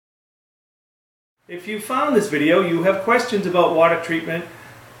If you found this video, you have questions about water treatment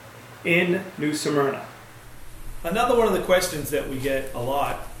in New Smyrna. Another one of the questions that we get a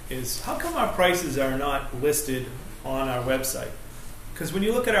lot is, how come our prices are not listed on our website? Because when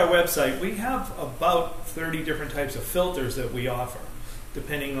you look at our website, we have about 30 different types of filters that we offer,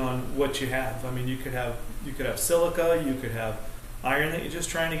 depending on what you have. I mean, you could have silica, you could have iron that you're just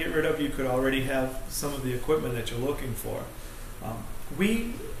trying to get rid of, you could already have some of the equipment that you're looking for.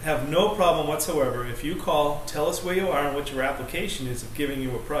 We have no problem whatsoever if you call, tell us where you are and what your application is, of giving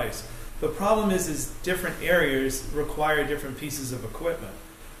you a price. The problem is different areas require different pieces of equipment.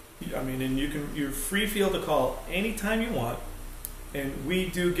 I mean, and you're free field to call anytime you want, and we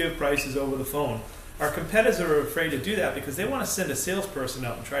do give prices over the phone. Our competitors are afraid to do that because they want to send a salesperson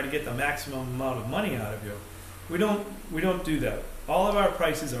out and try to get the maximum amount of money out of you. We don't do that. All of our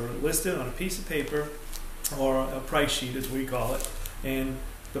prices are listed on a piece of paper, or a price sheet as we call it, and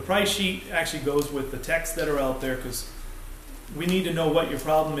the price sheet actually goes with the texts that are out there, because we need to know what your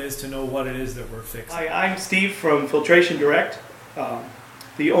problem is to know what it is that we're fixing. Hi, I'm Steve from Filtration Direct,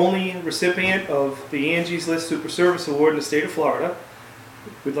 the only recipient of the Angie's List Super Service Award in the state of Florida.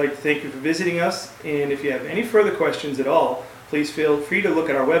 We'd like to thank you for visiting us, and if you have any further questions at all, please feel free to look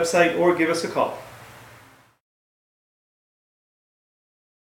at our website or give us a call.